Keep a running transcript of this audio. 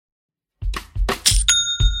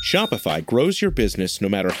Shopify grows your business no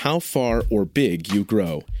matter how far or big you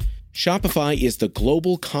grow. Shopify is the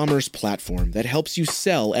global commerce platform that helps you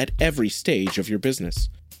sell at every stage of your business.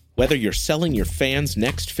 Whether you're selling your fans'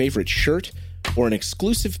 next favorite shirt or an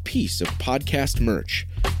exclusive piece of podcast merch,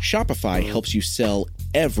 Shopify helps you sell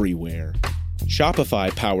everywhere.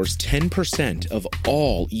 Shopify powers 10% of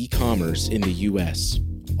all e-commerce in the U.S.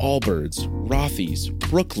 Allbirds, Rothy's,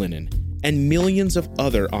 Brooklinen, and millions of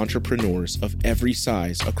other entrepreneurs of every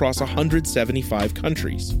size across 175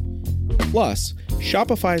 countries. Plus,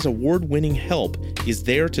 Shopify's award-winning help is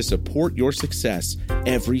there to support your success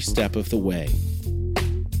every step of the way.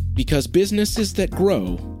 Because businesses that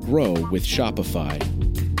grow, grow with Shopify.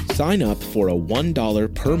 Sign up for a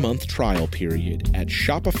 $1 per month trial period at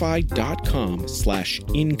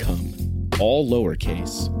shopify.com/income, all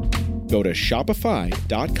lowercase. Go to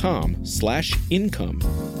shopify.com/income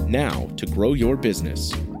now to grow your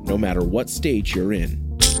business, no matter what stage you're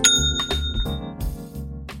in.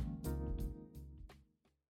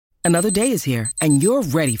 Another day is here, and you're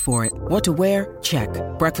ready for it. What to wear? Check.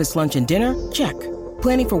 Breakfast, lunch, and dinner? Check.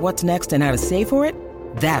 Planning for what's next and how to save for it?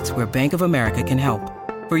 That's where Bank of America can help.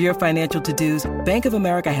 For your financial to-dos, Bank of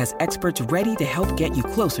America has experts ready to help get you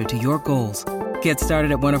closer to your goals. Get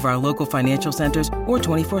started at one of our local financial centers or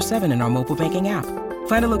 24/7 in our mobile banking app.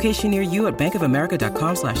 Find a location near you at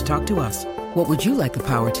bankofamerica.com/talktous. What would you like the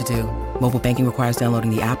power to do? Mobile banking requires downloading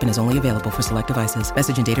the app and is only available for select devices.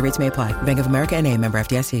 Message and data rates may apply. Bank of America N.A., member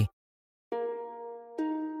FDIC.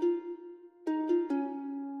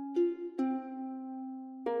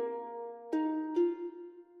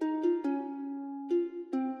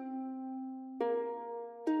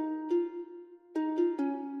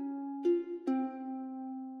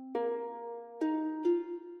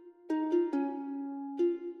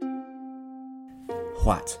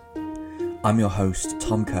 What? I'm your host,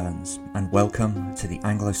 Tom Kearns, and welcome to the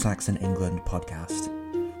Anglo-Saxon England podcast,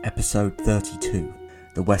 episode 32,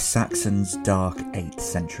 The West Saxons' Dark 8th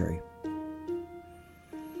Century.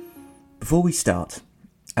 Before we start,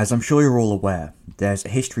 as I'm sure you're all aware, there's a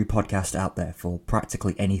history podcast out there for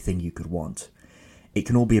practically anything you could want. It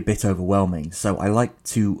can all be a bit overwhelming, so I like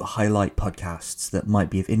to highlight podcasts that might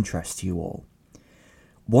be of interest to you all.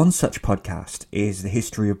 One such podcast is The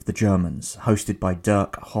History of the Germans, hosted by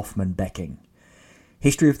Dirk Hoffmann-Becking.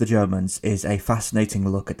 History of the Germans is a fascinating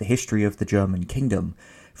look at the history of the German kingdom,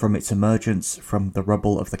 from its emergence from the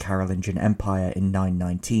rubble of the Carolingian Empire in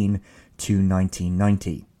 919 to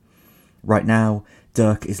 1990. Right now,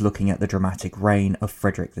 Dirk is looking at the dramatic reign of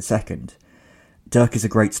Frederick II. Dirk is a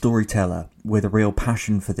great storyteller with a real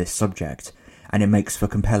passion for this subject, and it makes for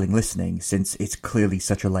compelling listening since it's clearly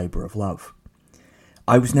such a labour of love.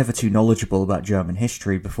 I was never too knowledgeable about German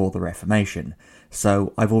history before the Reformation,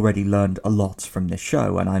 so I've already learned a lot from this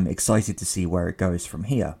show, and I'm excited to see where it goes from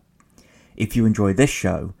here. If you enjoy this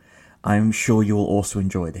show, I'm sure you will also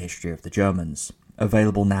enjoy The History of the Germans,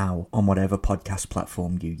 available now on whatever podcast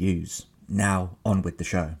platform you use. Now, on with the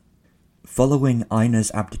show. Following Einer's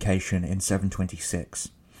abdication in 726,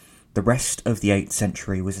 the rest of the 8th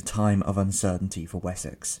century was a time of uncertainty for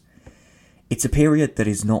Wessex. It's a period that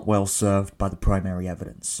is not well served by the primary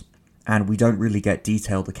evidence, and we don't really get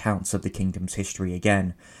detailed accounts of the kingdom's history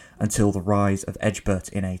again until the rise of Egbert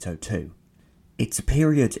in 802. It's a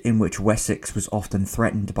period in which Wessex was often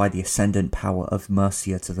threatened by the ascendant power of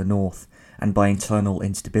Mercia to the north and by internal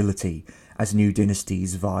instability as new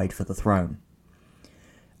dynasties vied for the throne.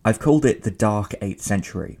 I've called it the Dark 8th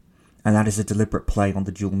Century, and that is a deliberate play on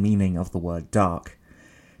the dual meaning of the word dark.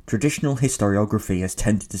 Traditional historiography has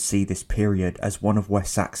tended to see this period as one of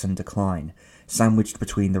West Saxon decline, sandwiched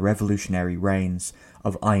between the revolutionary reigns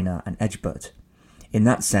of Einar and Egbert. In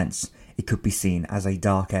that sense, it could be seen as a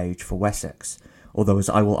dark age for Wessex, although as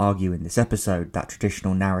I will argue in this episode, that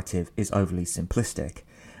traditional narrative is overly simplistic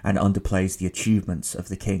and underplays the achievements of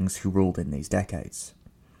the kings who ruled in these decades.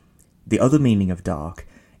 The other meaning of dark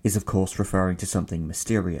is of course referring to something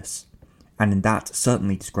mysterious, and in that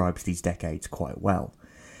certainly describes these decades quite well.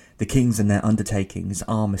 The kings and their undertakings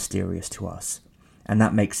are mysterious to us, and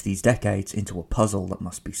that makes these decades into a puzzle that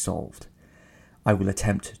must be solved. I will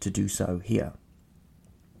attempt to do so here.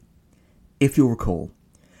 If you'll recall,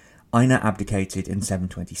 Einar abdicated in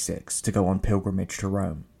 726 to go on pilgrimage to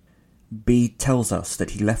Rome. Bede tells us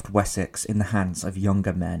that he left Wessex in the hands of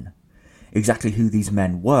younger men. Exactly who these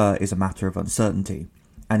men were is a matter of uncertainty,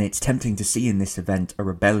 and it's tempting to see in this event a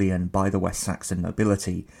rebellion by the West Saxon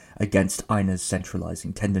nobility against Einar's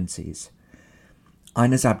centralising tendencies.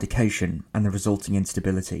 Einar's abdication and the resulting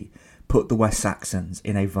instability put the West Saxons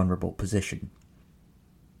in a vulnerable position.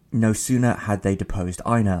 No sooner had they deposed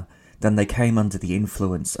Einar than they came under the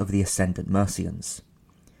influence of the ascendant Mercians.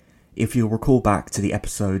 If you'll recall back to the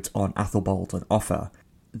episodes on Athelbald and Offa,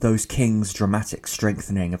 those kings' dramatic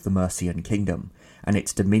strengthening of the Mercian kingdom and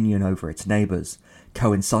its dominion over its neighbours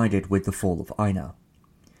coincided with the fall of Einar.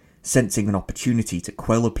 Sensing an opportunity to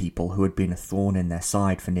quell a people who had been a thorn in their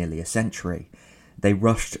side for nearly a century, they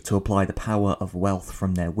rushed to apply the power of wealth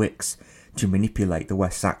from their wicks to manipulate the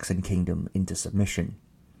West Saxon kingdom into submission.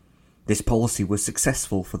 This policy was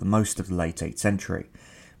successful for the most of the late 8th century,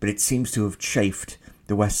 but it seems to have chafed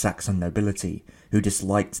the West Saxon nobility, who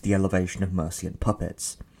disliked the elevation of Mercian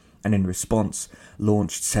puppets, and in response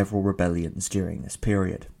launched several rebellions during this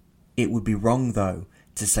period. It would be wrong, though,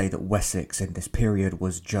 to say that Wessex in this period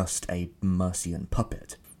was just a Mercian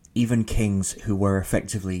puppet. Even kings who were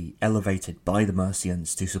effectively elevated by the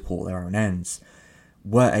Mercians to support their own ends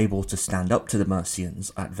were able to stand up to the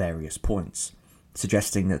Mercians at various points,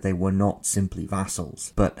 suggesting that they were not simply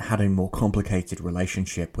vassals, but had a more complicated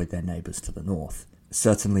relationship with their neighbours to the north.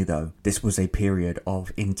 Certainly, though, this was a period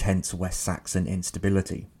of intense West Saxon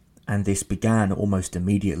instability, and this began almost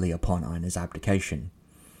immediately upon Einar's abdication.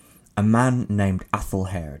 A man named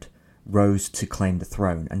Athelherd rose to claim the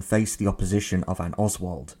throne and faced the opposition of an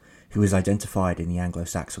Oswald, who is identified in the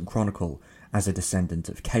Anglo-Saxon Chronicle as a descendant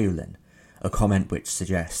of Ceawlin, a comment which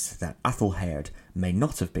suggests that Athelherd may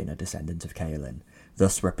not have been a descendant of Ceawlin,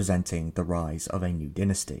 thus representing the rise of a new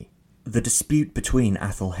dynasty. The dispute between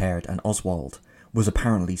Athelherd and Oswald was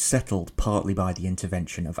apparently settled partly by the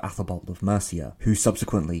intervention of Athelbald of Mercia, who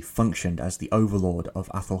subsequently functioned as the overlord of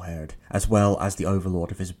Athelherd, as well as the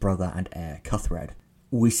overlord of his brother and heir Cuthred.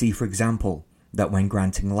 We see, for example, that when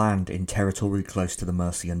granting land in territory close to the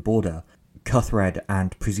Mercian border, Cuthred,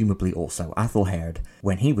 and presumably also Athelherd,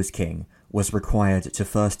 when he was king, was required to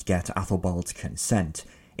first get Athelbald's consent,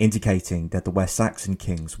 indicating that the West Saxon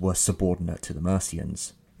kings were subordinate to the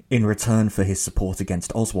Mercians. In return for his support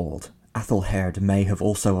against Oswald, Athelherd may have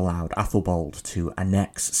also allowed Athelbald to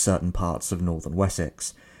annex certain parts of northern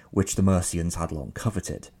Wessex, which the Mercians had long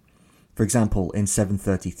coveted. For example, in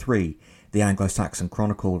 733, the Anglo-Saxon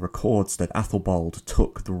Chronicle records that Athelbald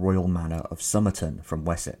took the royal manor of Somerton from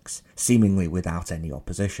Wessex, seemingly without any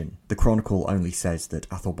opposition. The Chronicle only says that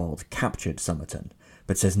Athelbald captured Somerton,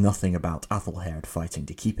 but says nothing about Athelherd fighting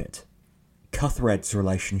to keep it. Cuthred's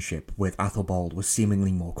relationship with Athelbald was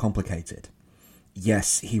seemingly more complicated.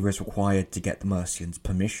 Yes, he was required to get the Mercians'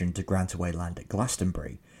 permission to grant away land at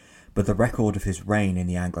Glastonbury, but the record of his reign in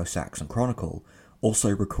the Anglo-Saxon Chronicle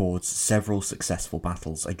also records several successful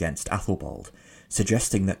battles against Athelbald,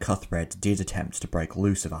 suggesting that Cuthred did attempt to break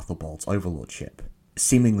loose of Athelbald's overlordship,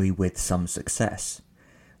 seemingly with some success.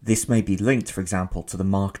 This may be linked, for example, to the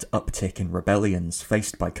marked uptick in rebellions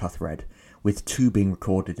faced by Cuthred, with 2 being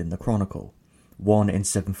recorded in the Chronicle, one in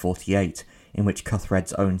 748, in which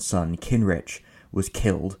Cuthred's own son Kinrich was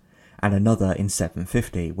killed, and another in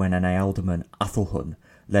 750 when an ealdorman Athelhun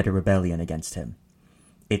led a rebellion against him.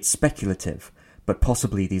 It's speculative, but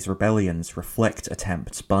possibly these rebellions reflect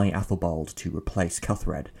attempts by Athelbald to replace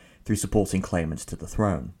Cuthred through supporting claimants to the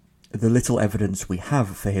throne. The little evidence we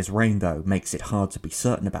have for his reign, though, makes it hard to be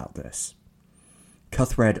certain about this.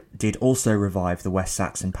 Cuthred did also revive the West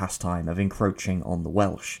Saxon pastime of encroaching on the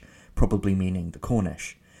Welsh, probably meaning the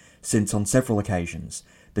Cornish, since on several occasions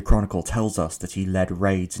the Chronicle tells us that he led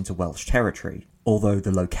raids into Welsh territory, although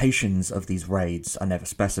the locations of these raids are never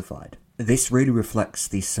specified. This really reflects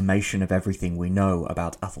the summation of everything we know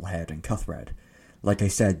about Athelherd and Cuthred. Like I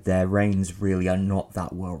said, their reigns really are not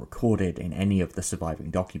that well recorded in any of the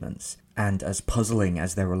surviving documents, and as puzzling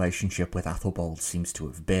as their relationship with Athelbald seems to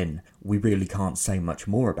have been, we really can't say much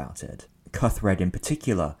more about it. Cuthred in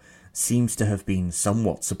particular seems to have been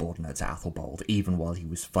somewhat subordinate to Athelbald even while he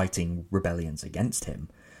was fighting rebellions against him,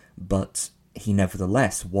 but he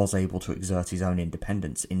nevertheless was able to exert his own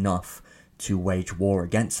independence enough to wage war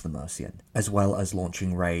against the Mercian, as well as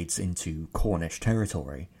launching raids into Cornish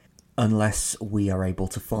territory. Unless we are able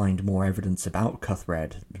to find more evidence about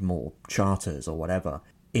Cuthred, more charters or whatever,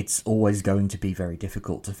 it's always going to be very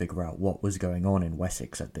difficult to figure out what was going on in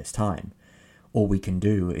Wessex at this time. All we can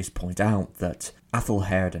do is point out that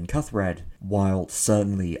Athelherd and Cuthred, while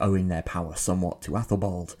certainly owing their power somewhat to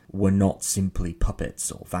Athelbald, were not simply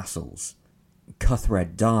puppets or vassals.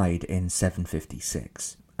 Cuthred died in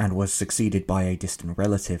 756, and was succeeded by a distant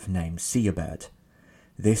relative named Sigebert.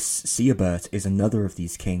 This Sigebert is another of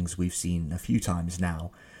these kings we've seen a few times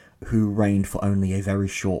now, who reigned for only a very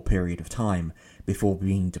short period of time before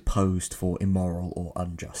being deposed for immoral or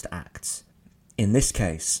unjust acts. In this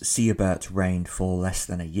case, Sigebert reigned for less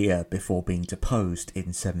than a year before being deposed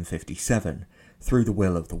in 757, through the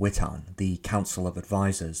will of the Witan, the council of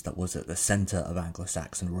advisors that was at the centre of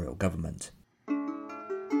Anglo-Saxon royal government.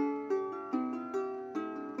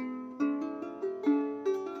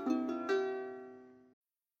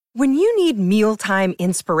 When you need mealtime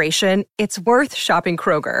inspiration, it's worth shopping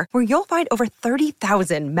Kroger, where you'll find over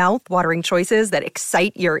 30,000 mouth-watering choices that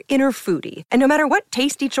excite your inner foodie. And no matter what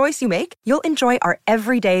tasty choice you make, you'll enjoy our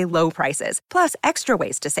everyday low prices, plus extra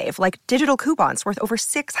ways to save, like digital coupons worth over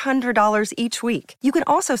 $600 each week. You can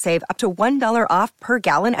also save up to $1 off per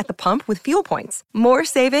gallon at the pump with fuel points. More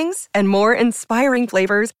savings and more inspiring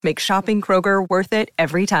flavors make shopping Kroger worth it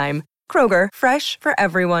every time. Kroger, fresh for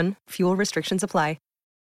everyone. Fuel restrictions apply.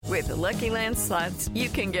 With the Lucky Land Slots, you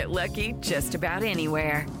can get lucky just about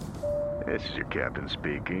anywhere. This is your captain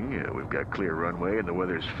speaking. We've got clear runway and the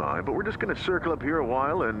weather's fine, but we're just going to circle up here a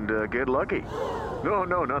while and get lucky.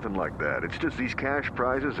 No, nothing like that. It's just these cash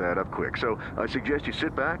prizes add up quick. So I suggest you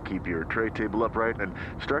sit back, keep your tray table upright, and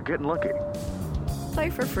start getting lucky. Play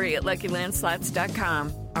for free at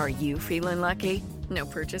LuckyLandSlots.com. Are you feeling lucky? No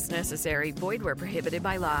purchase necessary. Void where prohibited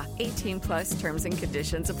by law. 18+ terms and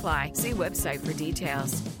conditions apply. See website for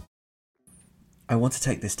details. I want to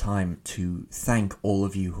take this time to thank all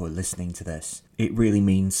of you who are listening to this. It really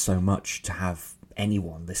means so much to have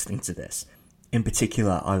anyone listening to this. In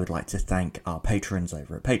particular, I would like to thank our patrons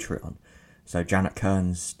over at Patreon. So Janet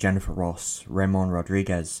Kearns, Jennifer Ross, Raymond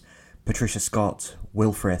Rodriguez, Patricia Scott,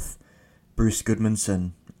 Wilfrith, Bruce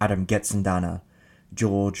Goodmanson, Adam Getzendana,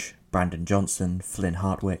 George, Brandon Johnson, Flynn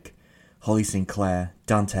Hartwick, Holly Sinclair,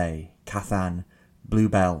 Dante, Kathan,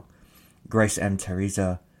 Bluebell, Grace M.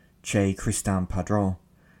 Teresa, Che Christian Padron,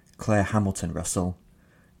 Claire Hamilton Russell,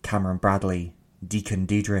 Cameron Bradley, Deacon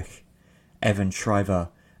Diedrich, Evan Shriver,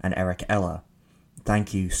 and Eric Eller.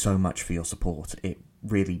 Thank you so much for your support. It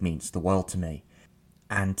really means the world to me.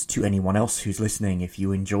 And to anyone else who's listening, if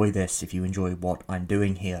you enjoy this, if you enjoy what I'm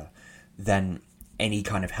doing here, then any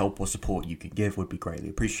kind of help or support you can give would be greatly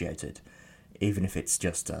appreciated. Even if it's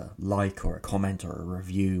just a like or a comment or a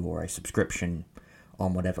review or a subscription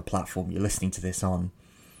on whatever platform you're listening to this on.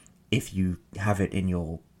 If you have it in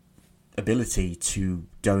your ability to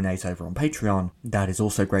donate over on Patreon, that is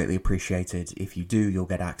also greatly appreciated. If you do, you'll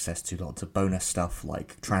get access to lots of bonus stuff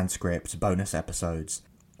like transcripts, bonus episodes,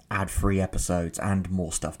 ad-free episodes, and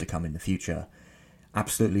more stuff to come in the future.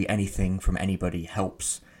 Absolutely anything from anybody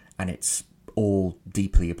helps, and it's all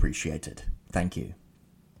deeply appreciated. Thank you.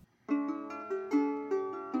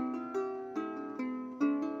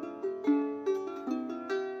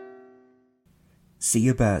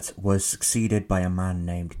 Sigebert was succeeded by a man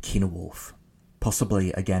named Cynewulf,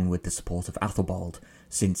 possibly again with the support of Athelbald,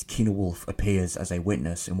 since Cynewulf appears as a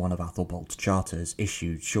witness in one of Athelbald's charters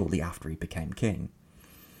issued shortly after he became king.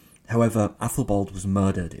 However, Athelbald was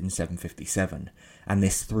murdered in 757, and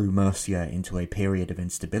this threw Mercia into a period of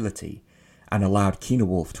instability, and allowed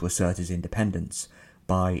Cynewulf to assert his independence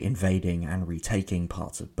by invading and retaking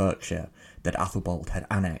parts of Berkshire that Athelbald had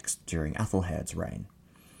annexed during Athelhaird's reign.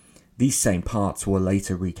 These same parts were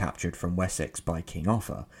later recaptured from Wessex by King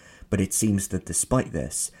Offa, but it seems that despite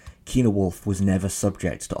this, Cynewulf was never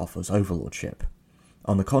subject to Offa's overlordship.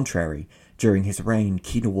 On the contrary, during his reign,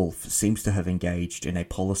 Cynewulf seems to have engaged in a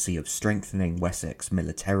policy of strengthening Wessex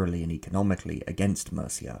militarily and economically against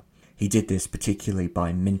Mercia. He did this particularly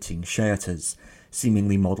by minting scheaters,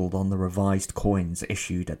 seemingly modelled on the revised coins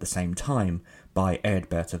issued at the same time by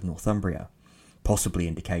Eadbert of Northumbria, possibly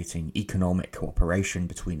indicating economic cooperation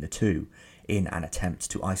between the two in an attempt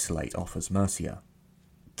to isolate Offa's Mercia.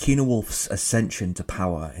 Cynewulf's ascension to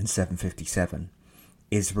power in 757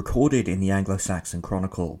 is recorded in the Anglo-Saxon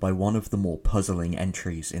Chronicle by one of the more puzzling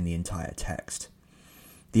entries in the entire text.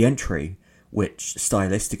 The entry, which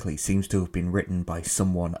stylistically seems to have been written by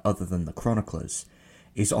someone other than the chroniclers,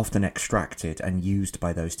 is often extracted and used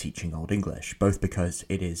by those teaching Old English, both because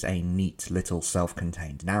it is a neat little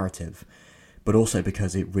self-contained narrative, but also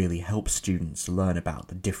because it really helps students learn about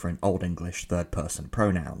the different Old English third-person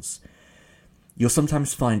pronouns. You'll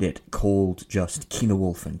sometimes find it called just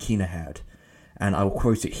Cynewulf and Cyneherd, and I will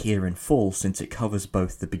quote it here in full since it covers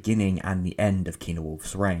both the beginning and the end of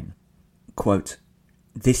Cynewulf's reign. Quote,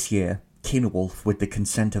 "This year, Cynewulf, with the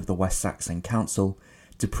consent of the West Saxon Council,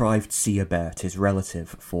 deprived Sigebert, his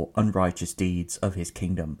relative, for unrighteous deeds of his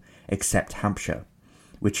kingdom, except Hampshire,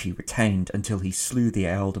 which he retained until he slew the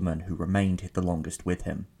ealdorman who remained the longest with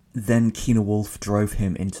him. Then Cynewulf drove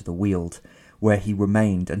him into the Weald, where he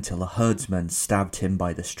remained until a herdsman stabbed him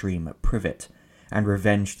by the stream at Privet, and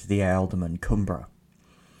revenged the ealdorman Cumbra.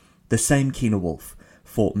 The same Cynewulf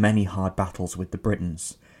fought many hard battles with the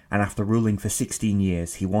Britons, and after ruling for 16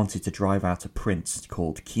 years he wanted to drive out a prince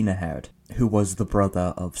called Cyneherd, who was the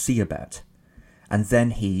brother of Sigebert. And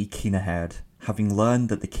then he, Cyneherd, having learned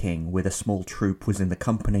that the king with a small troop was in the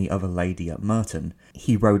company of a lady at Merton,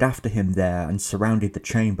 he rode after him there and surrounded the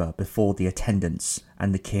chamber before the attendants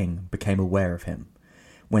and the king became aware of him,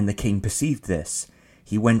 When the king perceived this,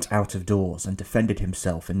 he went out of doors and defended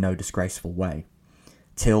himself in no disgraceful way,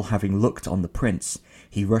 till, having looked on the prince,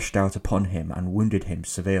 he rushed out upon him and wounded him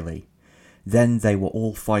severely. Then they were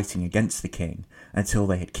all fighting against the king until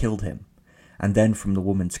they had killed him, and then from the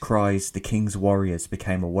woman's cries the king's warriors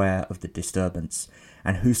became aware of the disturbance,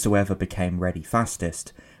 and whosoever became ready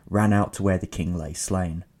fastest ran out to where the king lay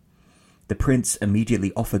slain. The prince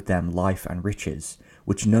immediately offered them life and riches,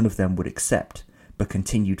 which none of them would accept, but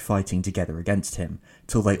continued fighting together against him,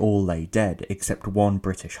 till they all lay dead except one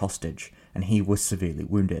British hostage, and he was severely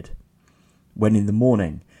wounded. When in the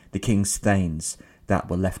morning the king's thanes that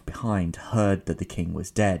were left behind heard that the king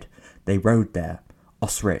was dead, they rode there,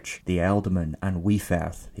 Osrich the ealdorman and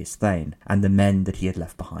Weferth his thane, and the men that he had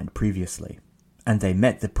left behind previously. And they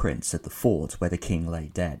met the prince at the ford where the king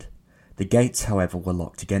lay dead. The gates, however, were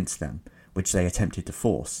locked against them, which they attempted to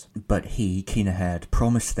force, but he, Kyneherd,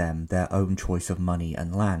 promised them their own choice of money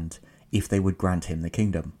and land, if they would grant him the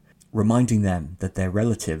kingdom, reminding them that their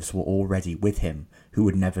relatives were already with him, who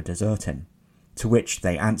would never desert him. To which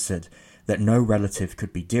they answered that no relative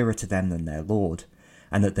could be dearer to them than their lord,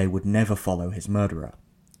 and that they would never follow his murderer.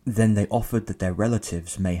 Then they offered that their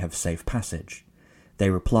relatives may have safe passage. They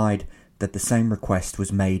replied that the same request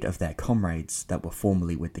was made of their comrades that were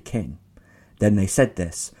formerly with the king. Then they said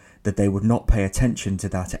this, that they would not pay attention to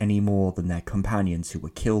that any more than their companions who were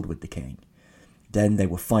killed with the king. Then they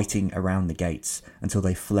were fighting around the gates until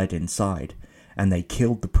they fled inside, and they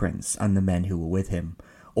killed the prince and the men who were with him,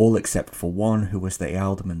 all except for one who was the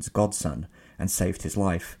ealdorman's godson, and saved his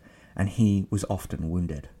life, and he was often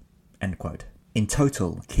wounded." End quote. In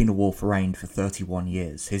total, Cynewulf reigned for 31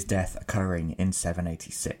 years, his death occurring in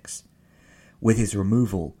 786. With his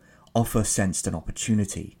removal, Offa sensed an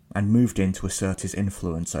opportunity and moved in to assert his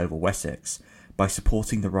influence over Wessex by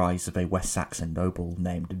supporting the rise of a West Saxon noble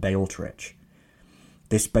named Beorhtric.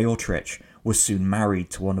 This Beorhtric was soon married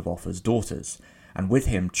to one of Offa's daughters, and with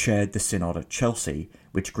him chaired the synod at Chelsea,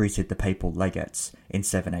 which greeted the papal legates in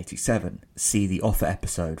 787. See the Offa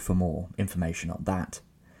episode for more information on that.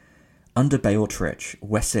 Under Beorhtric,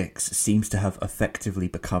 Wessex seems to have effectively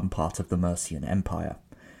become part of the Mercian Empire.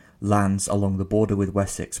 Lands along the border with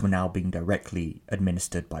Wessex were now being directly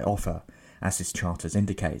administered by Offa, as his charters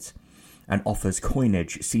indicate, and Offa's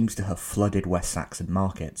coinage seems to have flooded West Saxon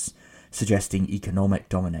markets, suggesting economic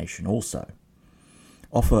domination also.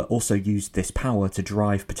 Offa also used this power to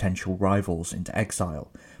drive potential rivals into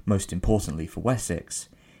exile. Most importantly for Wessex,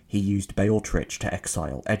 he used Beorhtric to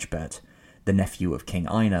exile Ecgbert, the nephew of King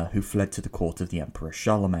Einar, who fled to the court of the Emperor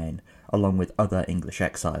Charlemagne, along with other English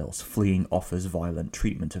exiles, fleeing Offa's violent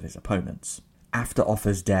treatment of his opponents. After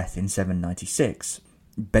Offa's death in 796,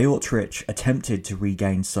 Beorhtric attempted to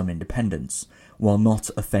regain some independence, while not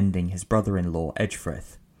offending his brother-in-law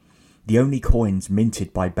Ecgfrith. The only coins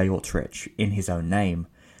minted by Beorhtric in his own name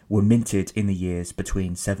were minted in the years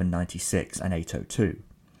between 796 and 802.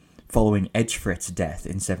 Following Ecgfrith's death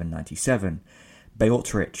in 797,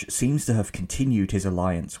 Beorhtric seems to have continued his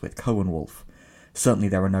alliance with Coenwulf. Certainly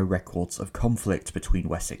there are no records of conflict between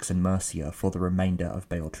Wessex and Mercia for the remainder of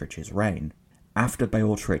Beorhtric's reign. After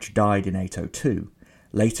Beorhtric died in 802,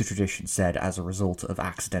 later tradition said as a result of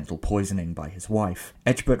accidental poisoning by his wife,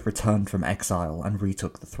 Ecgbert returned from exile and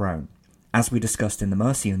retook the throne. As we discussed in the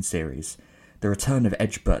Mercian series, the return of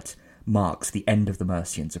Ecgbert marks the end of the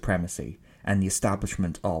Mercian supremacy and the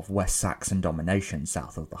establishment of West Saxon domination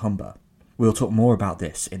south of the Humber. We'll talk more about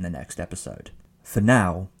this in the next episode. For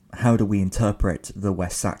now, how do we interpret the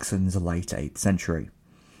West Saxons' late 8th century?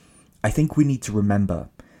 I think we need to remember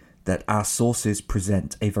that our sources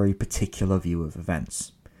present a very particular view of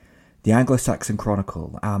events. The Anglo-Saxon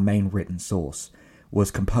Chronicle, our main written source, was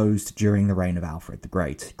composed during the reign of Alfred the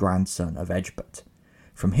Great, grandson of Ecgbert.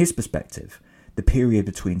 From his perspective, the period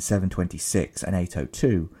between 726 and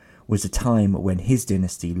 802 was a time when his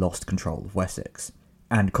dynasty lost control of Wessex,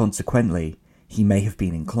 and consequently, he may have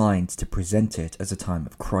been inclined to present it as a time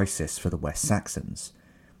of crisis for the West Saxons,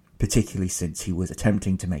 particularly since he was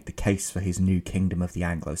attempting to make the case for his new kingdom of the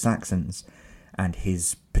Anglo-Saxons, and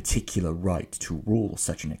his particular right to rule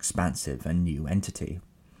such an expansive and new entity.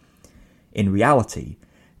 In reality,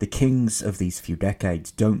 the kings of these few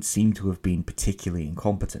decades don't seem to have been particularly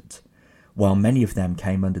incompetent. While many of them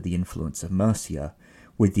came under the influence of Mercia,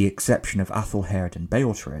 with the exception of Athelherd and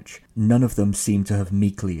Beorhtric, none of them seem to have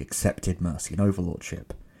meekly accepted Mercian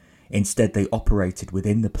overlordship. Instead, they operated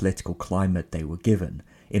within the political climate they were given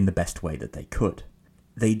in the best way that they could.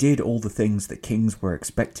 They did all the things that kings were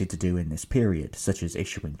expected to do in this period, such as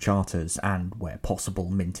issuing charters and, where possible,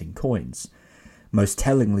 minting coins. Most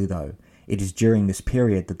tellingly, though, It is during this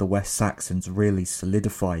period that the West Saxons really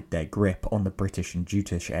solidified their grip on the British and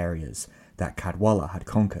Jutish areas that Cadwalla had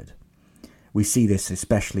conquered. We see this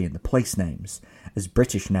especially in the place names, as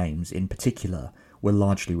British names in particular were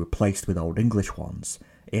largely replaced with Old English ones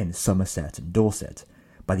in Somerset and Dorset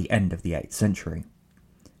by the end of the 8th century.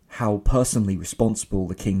 How personally responsible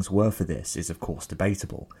the kings were for this is of course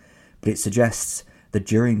debatable, but it suggests that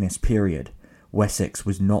during this period, Wessex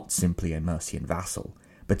was not simply a Mercian vassal,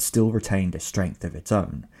 but still retained a strength of its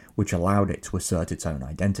own, which allowed it to assert its own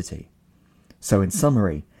identity. So in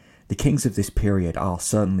summary, the kings of this period are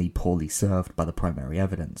certainly poorly served by the primary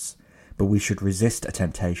evidence, but we should resist a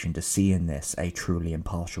temptation to see in this a truly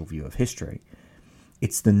impartial view of history.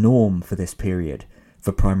 It's the norm for this period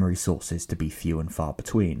for primary sources to be few and far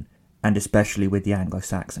between, and especially with the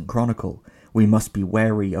Anglo-Saxon Chronicle, we must be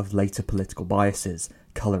wary of later political biases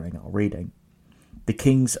colouring our reading. The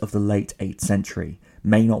kings of the late 8th century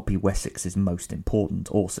may not be Wessex's most important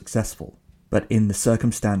or successful, but in the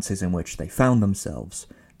circumstances in which they found themselves,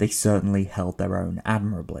 they certainly held their own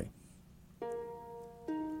admirably.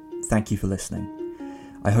 Thank you for listening.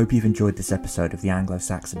 I hope you've enjoyed this episode of the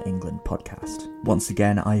Anglo-Saxon England podcast. Once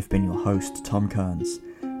again, I've been your host, Tom Kearns,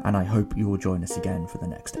 and I hope you will join us again for the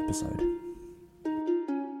next episode.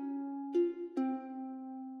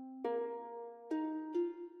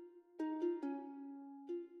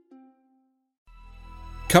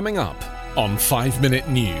 Coming up on 5 Minute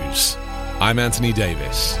News, I'm Anthony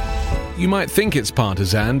Davis. You might think it's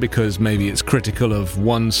partisan because maybe it's critical of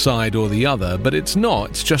one side or the other, but it's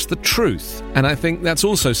not. It's just the truth. And I think that's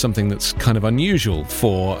also something that's kind of unusual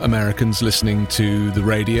for Americans listening to the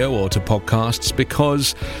radio or to podcasts,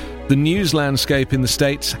 because the news landscape in the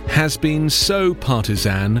States has been so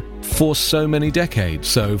partisan for so many decades.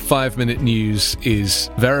 So 5 Minute News is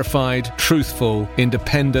verified, truthful,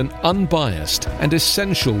 independent, unbiased, and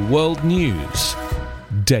essential world news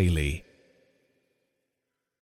daily.